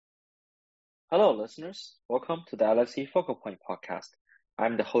Hello, listeners. Welcome to the LSE Focal Point podcast.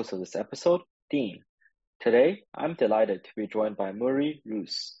 I'm the host of this episode, Dean. Today, I'm delighted to be joined by Murray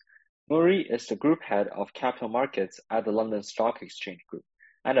Roos. Murray is the Group Head of Capital Markets at the London Stock Exchange Group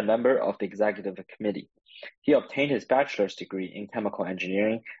and a member of the Executive Committee. He obtained his bachelor's degree in chemical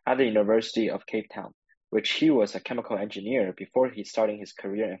engineering at the University of Cape Town, which he was a chemical engineer before he started his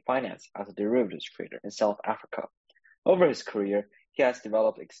career in finance as a derivatives trader in South Africa. Over his career, he has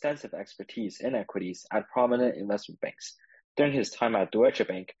developed extensive expertise in equities at prominent investment banks. During his time at Deutsche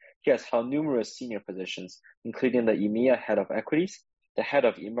Bank, he has held numerous senior positions, including the EMEA head of equities, the head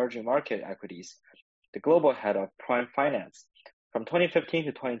of emerging market equities, the global head of prime finance. From 2015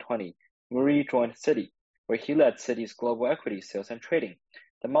 to 2020, Murray joined Citi, where he led Citi's global equity sales and trading,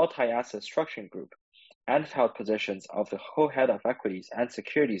 the multi-asset structuring group, and held positions of the co-head of equities and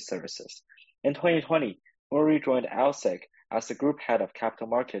securities services. In 2020, Murray joined LSEG as the Group Head of Capital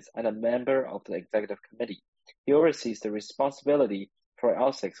Markets and a member of the Executive Committee. He oversees the responsibility for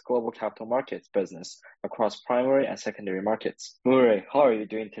LSEG's global capital markets business across primary and secondary markets. Murray, how are you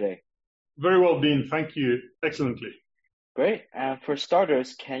doing today? Very well, Dean. Thank you. Excellently. Great. And for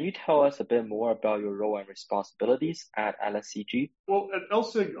starters, can you tell us a bit more about your role and responsibilities at LSEG? Well, at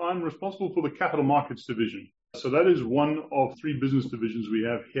LSEG, I'm responsible for the capital markets division. So that is one of three business divisions we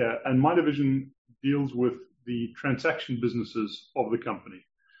have here. And my division deals with the transaction businesses of the company.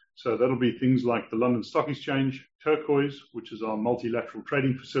 So that'll be things like the London Stock Exchange, Turquoise, which is our multilateral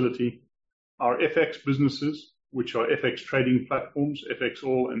trading facility, our FX businesses, which are FX trading platforms, FX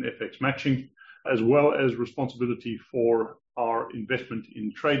All and FX Matching, as well as responsibility for our investment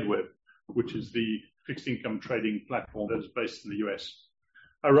in TradeWeb, which is the fixed income trading platform that is based in the US.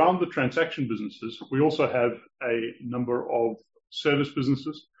 Around the transaction businesses, we also have a number of service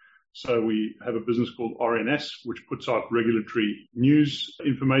businesses. So we have a business called RNS, which puts out regulatory news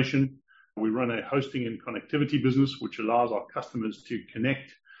information. We run a hosting and connectivity business, which allows our customers to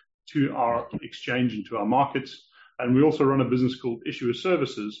connect to our exchange and to our markets. And we also run a business called Issuer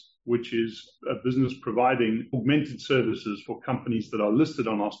Services, which is a business providing augmented services for companies that are listed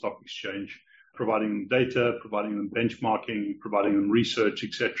on our stock exchange, providing them data, providing them benchmarking, providing them research,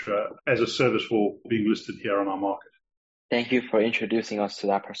 etc., as a service for being listed here on our market. Thank you for introducing us to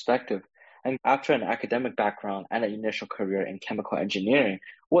that perspective. And after an academic background and an initial career in chemical engineering,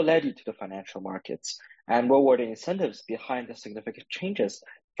 what led you to the financial markets? And what were the incentives behind the significant changes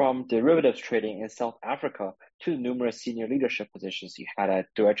from derivatives trading in South Africa to numerous senior leadership positions you had at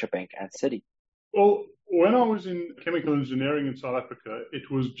Deutsche Bank and Citi? Well, when I was in chemical engineering in South Africa, it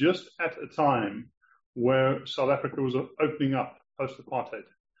was just at a time where South Africa was opening up post-apartheid.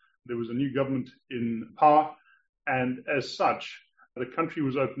 There was a new government in power. And as such, the country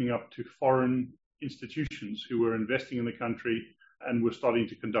was opening up to foreign institutions who were investing in the country and were starting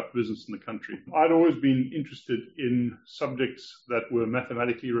to conduct business in the country. I'd always been interested in subjects that were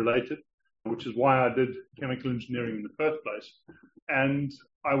mathematically related, which is why I did chemical engineering in the first place. And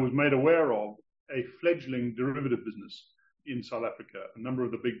I was made aware of a fledgling derivative business in South Africa. A number of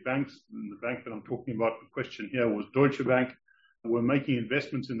the big banks, and the bank that I'm talking about in question here was Deutsche Bank, were making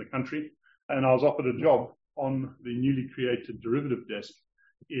investments in the country. And I was offered a job on the newly created derivative desk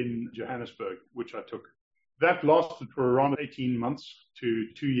in Johannesburg, which I took. That lasted for around 18 months to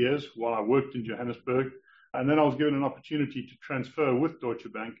 2 years while I worked in Johannesburg. And then I was given an opportunity to transfer with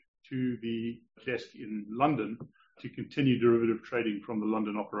Deutsche Bank to the desk in London to continue derivative trading from the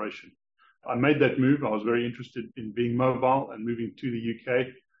London operation. I made that move. I was very interested in being mobile and moving to the UK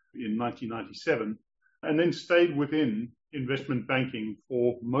in 1997, and then stayed within investment banking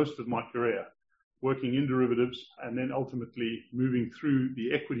for most of my career, working in derivatives, and then ultimately moving through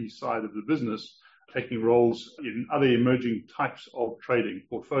the equity side of the business, taking roles in other emerging types of trading,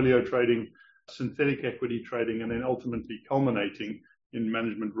 portfolio trading, synthetic equity trading, and then ultimately culminating in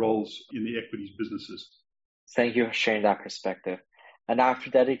management roles in the equities businesses. Thank you for sharing that perspective. And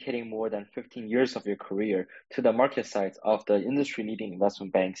after dedicating more than 15 years of your career to the market sides of the industry-leading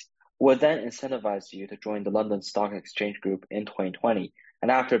investment banks, what then incentivized you to join the London Stock Exchange Group in 2020? And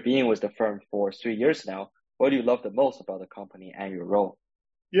after being with the firm for 3 years now, what do you love the most about the company and your role?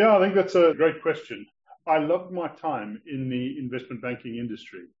 Yeah, I think that's a great question. I loved my time in the investment banking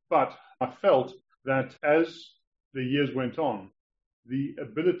industry, but I felt that as the years went on, the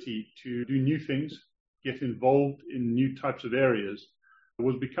ability to do new things, get involved in new types of areas,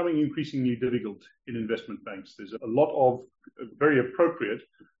 was becoming increasingly difficult in investment banks. There's a lot of very appropriate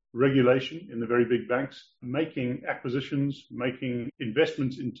regulation in the very big banks, making acquisitions, making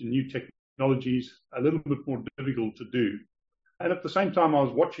investments into new technologies a little bit more difficult to do. And at the same time, I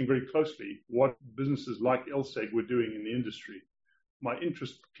was watching very closely what businesses like LSEG were doing in the industry. My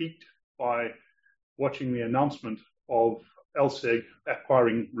interest peaked by watching the announcement of LSEG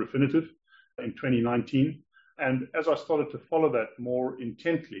acquiring Refinitiv in 2019. And as I started to follow that more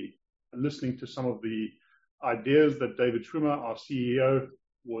intently, listening to some of the ideas that David Schwimmer, our CEO,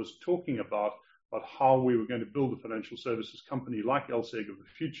 was talking about how we were going to build a financial services company like LSEG of the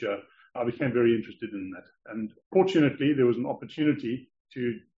future, I became very interested in that. And fortunately, there was an opportunity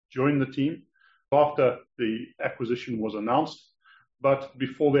to join the team after the acquisition was announced, but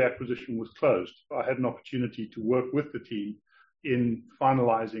before the acquisition was closed. I had an opportunity to work with the team in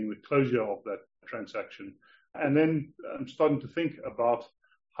finalizing the closure of that transaction. And then I'm starting to think about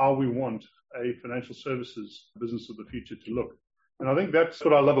how we want a financial services business of the future to look. And I think that's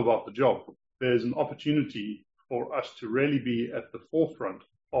what I love about the job. There's an opportunity for us to really be at the forefront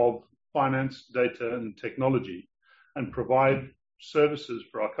of finance, data, and technology and provide services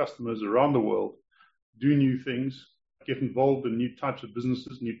for our customers around the world, do new things, get involved in new types of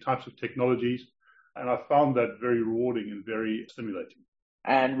businesses, new types of technologies. And I found that very rewarding and very stimulating.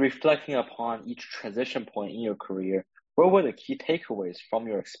 And reflecting upon each transition point in your career, what were the key takeaways from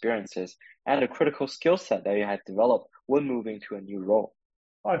your experiences and the critical skill set that you had developed when moving to a new role?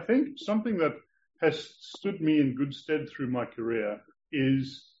 I think something that has stood me in good stead through my career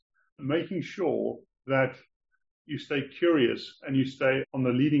is making sure that you stay curious and you stay on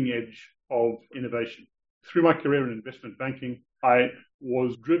the leading edge of innovation. Through my career in investment banking, I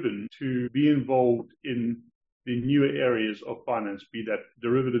was driven to be involved in the newer areas of finance, be that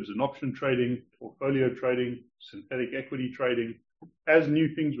derivatives and option trading, portfolio trading, synthetic equity trading. As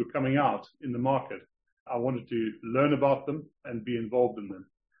new things were coming out in the market, I wanted to learn about them and be involved in them.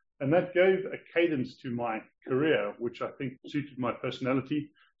 And that gave a cadence to my career, which I think suited my personality,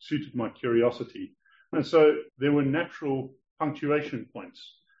 suited my curiosity. And so there were natural punctuation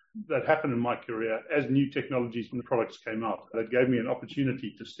points that happened in my career as new technologies and products came out that gave me an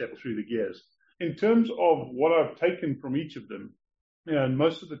opportunity to step through the gears. In terms of what I've taken from each of them, and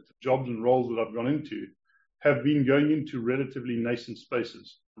most of the jobs and roles that I've gone into have been going into relatively nascent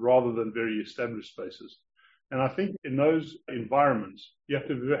spaces rather than very established spaces. And I think in those environments, you have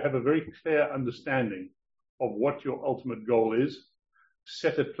to have a very clear understanding of what your ultimate goal is,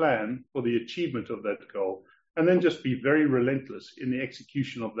 set a plan for the achievement of that goal, and then just be very relentless in the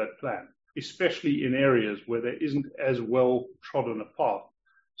execution of that plan, especially in areas where there isn't as well trodden a path.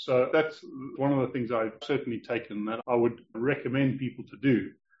 So that's one of the things I've certainly taken that I would recommend people to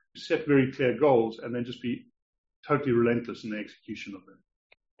do. Set very clear goals and then just be totally relentless in the execution of them.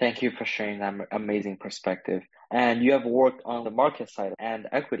 Thank you for sharing that amazing perspective. And you have worked on the market side and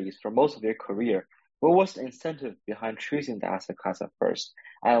equities for most of your career. What was the incentive behind choosing the asset class at first?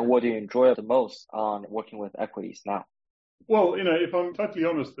 And what do you enjoy the most on working with equities now? Well, if I'm totally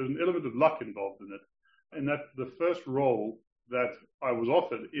honest, there's an element of luck involved in it. And that the first role that I was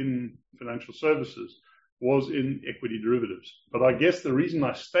offered in financial services was in equity derivatives. But I guess the reason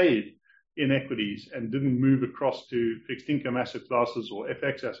I stayed in equities and didn't move across to fixed income asset classes or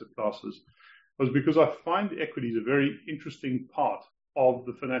FX asset classes was because I find equities a very interesting part of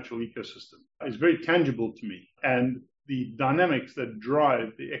the financial ecosystem. It's very tangible to me. And the dynamics that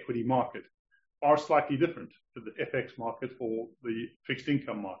drive the equity market are slightly different to the FX market or the fixed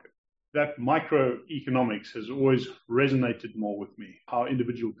income market. That microeconomics has always resonated more with me, how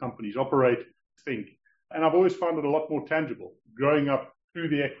individual companies operate, think. And I've always found it a lot more tangible. Growing up through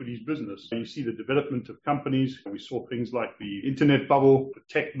the equities business, you see the development of companies. We saw things like the internet bubble, the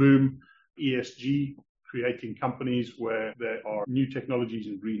tech boom, ESG, creating companies where there are new technologies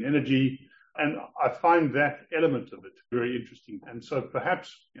in green energy. And I find that element of it very interesting. And so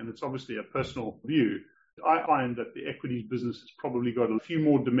perhaps, and it's obviously a personal view, I find that the equities business has probably got a few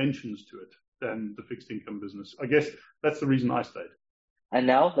more dimensions to it than the fixed income business. I guess that's the reason I stayed. And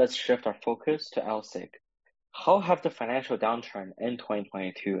now let's shift our focus to LSEG. How have the financial downturn in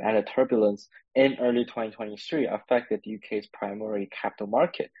 2022 and the turbulence in early 2023 affected the UK's primary capital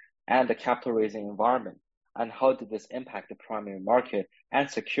market and the capital raising environment? And how did this impact the primary market and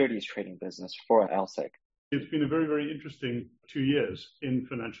securities trading business for LSEG? It's been a very, very interesting 2 years in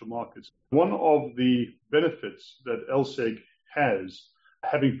financial markets. One of the benefits that LSEG has,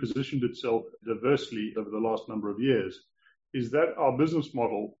 having positioned itself diversely over the last number of years, is that our business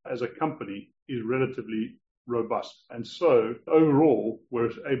model as a company is relatively robust. And so overall,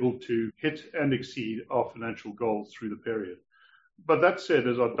 we're able to hit and exceed our financial goals through the period. But that said,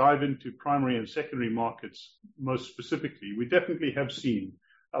 as I dive into primary and secondary markets, most specifically, we definitely have seen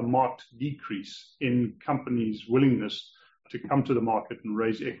a marked decrease in companies' willingness to come to the market and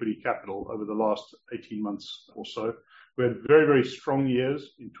raise equity capital over the last 18 months or so. We had very, very strong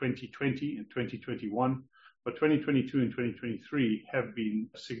years in 2020 and 2021, but 2022 and 2023 have been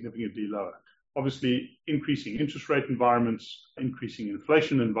significantly lower. Obviously, increasing interest rate environments, increasing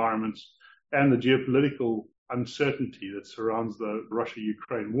inflation environments, and the geopolitical uncertainty that surrounds the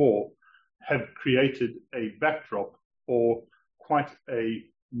Russia-Ukraine war have created a backdrop for quite a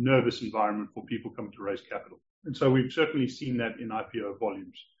nervous environment for people coming to raise capital. And so we've certainly seen that in IPO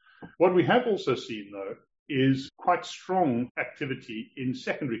volumes. What we have also seen, though, is quite strong activity in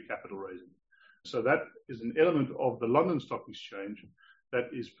secondary capital raising. So that is an element of the London Stock Exchange that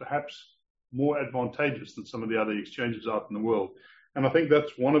is perhaps more advantageous than some of the other exchanges out in the world. And I think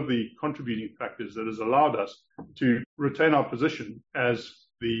that's one of the contributing factors that has allowed us to retain our position as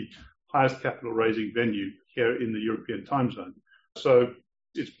the highest capital raising venue here in the European time zone. So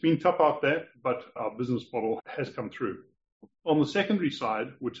it's been tough out there, but our business model has come through. On the secondary side,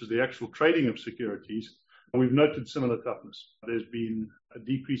 which is the actual trading of securities, we've noted similar toughness. There's been a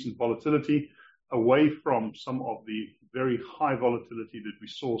decrease in volatility away from some of the very high volatility that we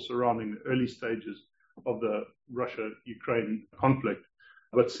saw surrounding the early stages of the Russia-Ukraine conflict.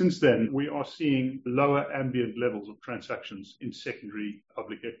 But since then, we are seeing lower ambient levels of transactions in secondary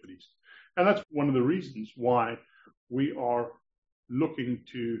public equities. And that's one of the reasons why we are looking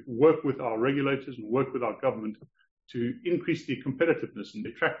to work with our regulators and work with our government to increase the competitiveness and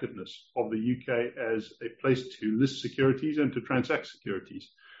attractiveness of the UK as a place to list securities and to transact securities.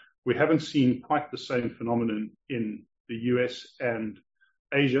 We haven't seen quite the same phenomenon in the US and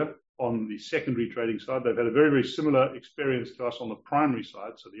Asia on the secondary trading side. They've had a very, very similar experience to us on the primary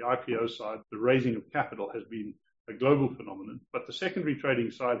side. So the IPO side, the raising of capital has been a global phenomenon, but the secondary trading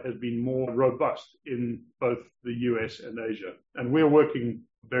side has been more robust in both the US and Asia. And we're working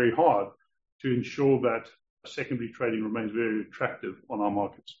very hard to ensure that secondary trading remains very attractive on our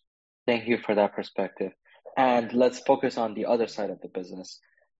markets. Thank you for that perspective. And let's focus on the other side of the business.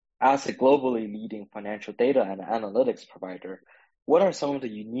 As a globally leading financial data and analytics provider, what are some of the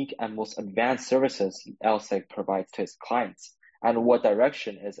unique and most advanced services LSEG provides to its clients? And what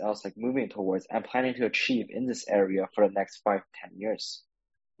direction is LSEG moving towards and planning to achieve in this area for the next 5 to 10 years?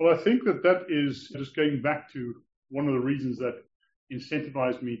 Well, I think that is just going back to one of the reasons that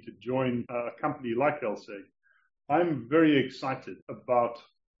incentivized me to join a company like LSEG. I'm very excited about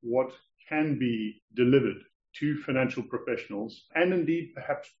what can be delivered to financial professionals and indeed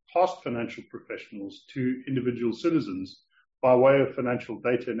perhaps past financial professionals to individual citizens by way of financial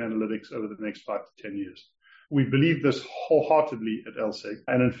data and analytics over the next 5 to 10 years. We believe this wholeheartedly at LSEG.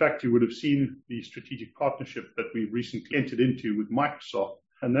 And in fact, you would have seen the strategic partnership that we recently entered into with Microsoft.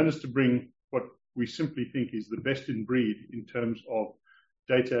 And that is to bring what we simply think is the best in breed in terms of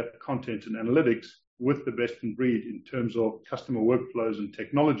data, content, and analytics with the best in breed in terms of customer workflows and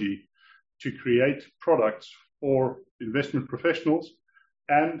technology to create products for investment professionals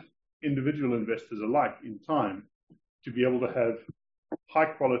and individual investors alike in time to be able to have high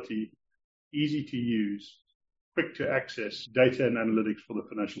quality, easy to use, quick to access data and analytics for the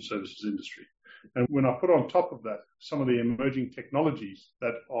financial services industry. And when I put on top of that some of the emerging technologies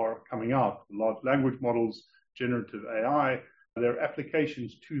that are coming out, large language models, generative AI, there are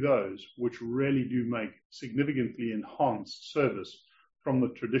applications to those which really do make significantly enhanced service from the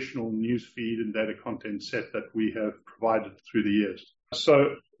traditional news feed and data content set that we have provided through the years.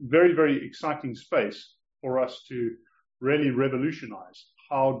 So very, very exciting space for us to really revolutionize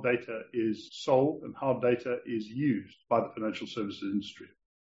how data is sold and how data is used by the financial services industry.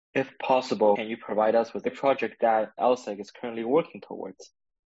 If possible, can you provide us with a project that LSEG is currently working towards?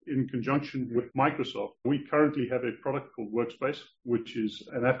 In conjunction with Microsoft, we currently have a product called Workspace, which is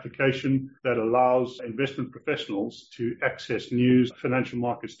an application that allows investment professionals to access news, financial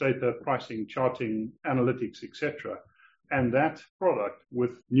markets data, pricing, charting, analytics, etc. And that product,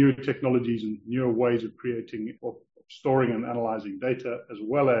 with newer technologies and newer ways of creating or storing and analyzing data, as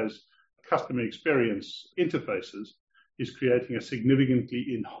well as customer experience interfaces, is creating a significantly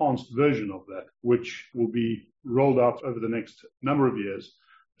enhanced version of that, which will be rolled out over the next number of years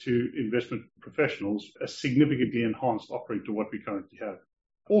to investment professionals, a significantly enhanced offering to what we currently have.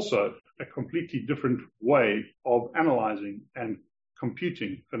 Also, a completely different way of analyzing and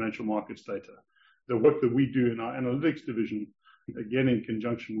computing financial markets data. The work that we do in our analytics division, again in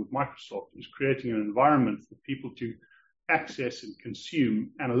conjunction with Microsoft, is creating an environment for people to access and consume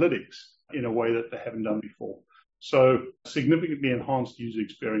analytics in a way that they haven't done before. So significantly enhanced user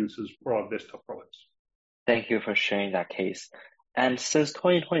experiences for our desktop products. Thank you for sharing that case. And since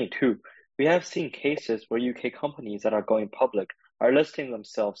 2022, we have seen cases where UK companies that are going public are listing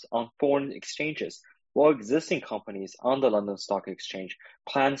themselves on foreign exchanges, while existing companies on the London Stock Exchange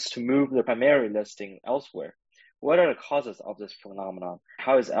plans to move their primary listing elsewhere. What are the causes of this phenomenon?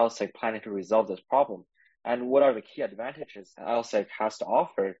 How is LSEG planning to resolve this problem? And what are the key advantages that LSEG has to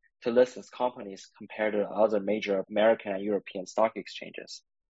offer to list its companies compared to other major American and European stock exchanges?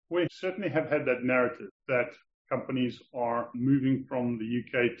 We certainly have had that narrative that companies are moving from the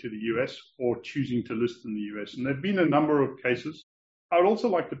UK to the US or choosing to list in the US. And there have been a number of cases. I would also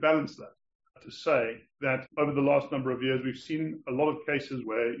like to balance that to say that over the last number of years, we've seen a lot of cases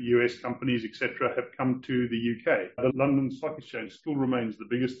where US companies, etc., have come to the UK. The London Stock Exchange still remains the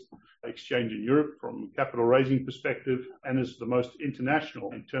biggest exchange in Europe from a capital raising perspective and is the most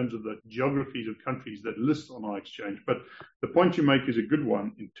international in terms of the geographies of countries that list on our exchange. But the point you make is a good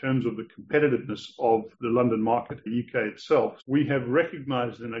one in terms of the competitiveness of the London market, the UK itself. We have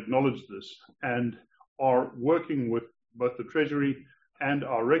recognized and acknowledged this and are working with both the Treasury and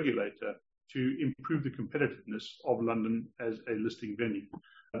our regulator to improve the competitiveness of London as a listing venue.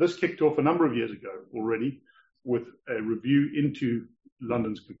 This kicked off a number of years ago already with a review into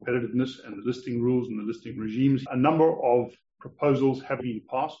London's competitiveness and the listing rules and the listing regimes. A number of proposals have been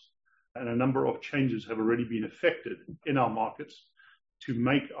passed and a number of changes have already been effected in our markets to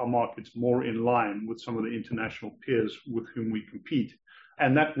make our markets more in line with some of the international peers with whom we compete.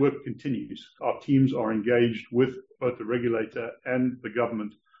 And that work continues. Our teams are engaged with both the regulator and the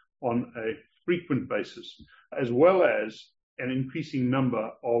government on a frequent basis, as well as an increasing number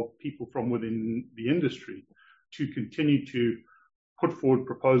of people from within the industry to continue to put forward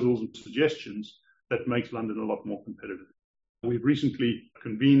proposals and suggestions that makes London a lot more competitive. We've recently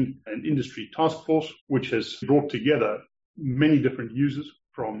convened an industry task force, which has brought together many different users,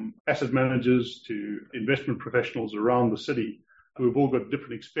 from asset managers to investment professionals around the city, who have all got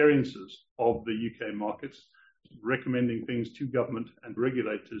different experiences of the UK markets, recommending things to government and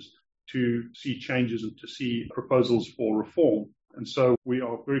regulators to see changes and to see proposals for reform. And so we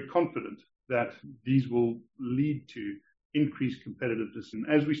are very confident that these will lead to increased competitiveness. And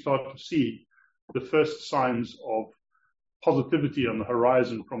as we start to see the first signs of positivity on the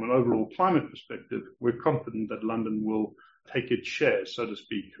horizon from an overall climate perspective, we're confident that London will take its share, so to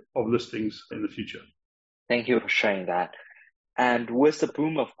speak, of listings in the future. Thank you for sharing that. And with the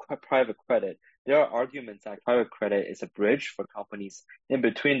boom of private credit, there are arguments that private credit is a bridge for companies in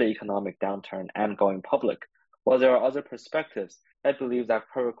between the economic downturn and going public, while there are other perspectives that believe that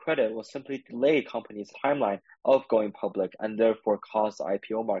private credit will simply delay companies' timeline of going public and therefore cause the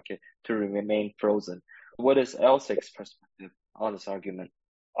IPO market to remain frozen. What is LSEG's perspective on this argument?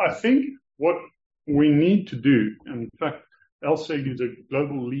 I think what we need to do, and in fact, LSEG is a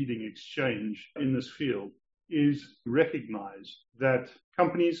global leading exchange in this field, is recognize that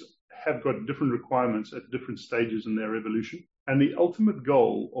companies have got different requirements at different stages in their evolution. And the ultimate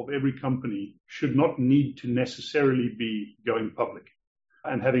goal of every company should not need to necessarily be going public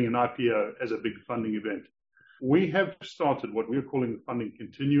and having an IPO as a big funding event. We have started what we're calling the funding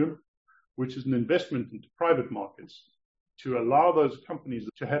continuum, which is an investment into private markets to allow those companies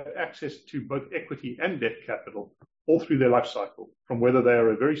to have access to both equity and debt capital all through their life cycle, from whether they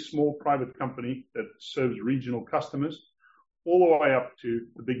are a very small private company that serves regional customers all the way up to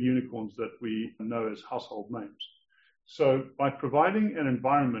the big unicorns that we know as household names. So by providing an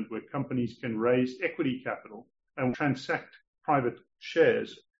environment where companies can raise equity capital and transact private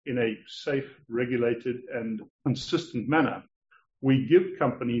shares in a safe, regulated, and consistent manner, we give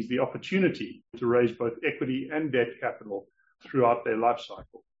companies the opportunity to raise both equity and debt capital throughout their life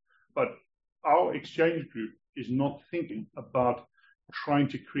cycle. But our exchange group is not thinking about trying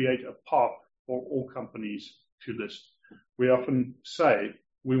to create a path for all companies to list. We often say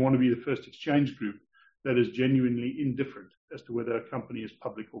we want to be the first exchange group that is genuinely indifferent as to whether a company is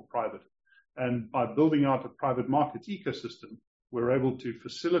public or private. And by building out a private markets ecosystem, we're able to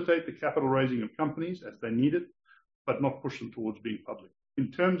facilitate the capital raising of companies as they need it, but not push them towards being public.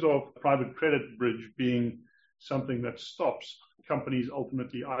 In terms of private credit bridge being something that stops companies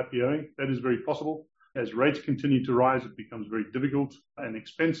ultimately IPOing, that is very possible. As rates continue to rise, it becomes very difficult and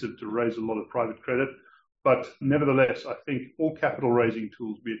expensive to raise a lot of private credit. But nevertheless, I think all capital raising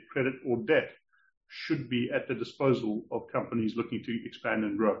tools, be it credit or debt, should be at the disposal of companies looking to expand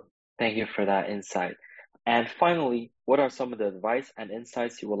and grow. Thank you for that insight. And finally, what are some of the advice and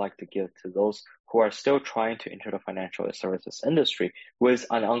insights you would like to give to those who are still trying to enter the financial services industry with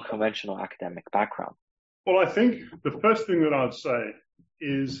an unconventional academic background? Well, I think the first thing that I'd say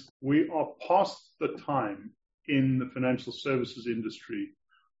is we are past the time in the financial services industry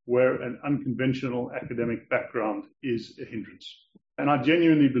where an unconventional academic background is a hindrance. And I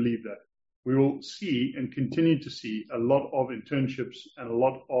genuinely believe that. We will see and continue to see a lot of internships and a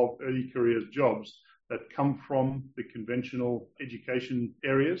lot of early careers jobs that come from the conventional education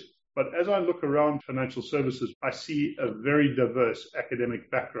areas. But as I look around financial services, I see a very diverse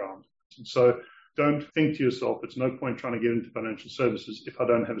academic background. And so don't think to yourself, it's no point trying to get into financial services if I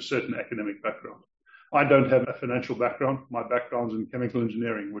don't have a certain academic background. I don't have a financial background. My background's in chemical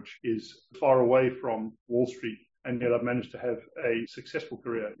engineering, which is far away from Wall Street, and yet I've managed to have a successful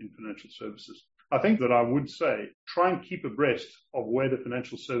career in financial services. I think that I would say try and keep abreast of where the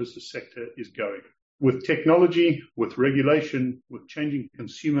financial services sector is going. With technology, with regulation, with changing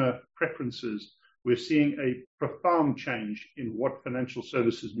consumer preferences, we're seeing a profound change in what financial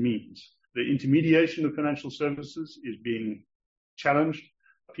services means. The intermediation of financial services is being challenged.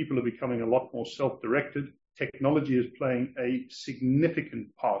 People are becoming a lot more self-directed. Technology is playing a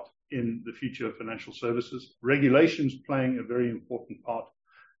significant part in the future of financial services. Regulations playing a very important part.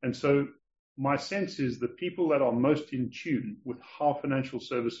 And so my sense is the people that are most in tune with how financial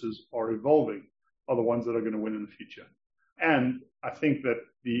services are evolving are the ones that are going to win in the future. And I think that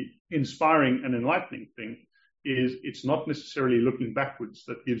the inspiring and enlightening thing is it's not necessarily looking backwards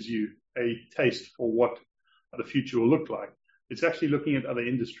that gives you a taste for what the future will look like. It's actually looking at other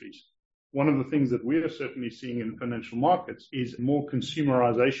industries. One of the things that we are certainly seeing in financial markets is more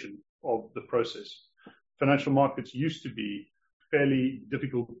consumerization of the process. Financial markets used to be fairly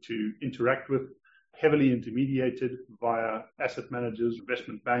difficult to interact with, heavily intermediated via asset managers,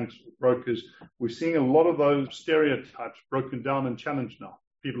 investment banks, brokers. We're seeing a lot of those stereotypes broken down and challenged now.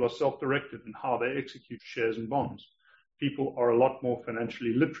 People are self-directed in how they execute shares and bonds. People are a lot more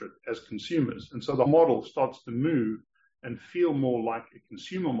financially literate as consumers. And so the model starts to move and feel more like a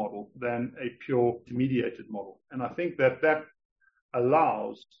consumer model than a pure intermediated model. And I think that that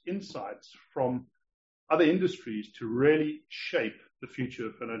allows insights from other industries to really shape the future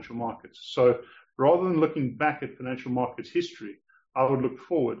of financial markets. So rather than looking back at financial markets history, I would look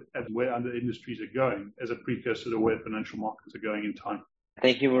forward at where other industries are going as a precursor to where financial markets are going in time.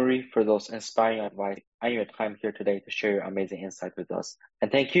 Thank you, Murray, for those inspiring advice and your time here today to share your amazing insight with us.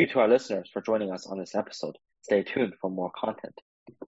 And thank you to our listeners for joining us on this episode. Stay tuned for more content.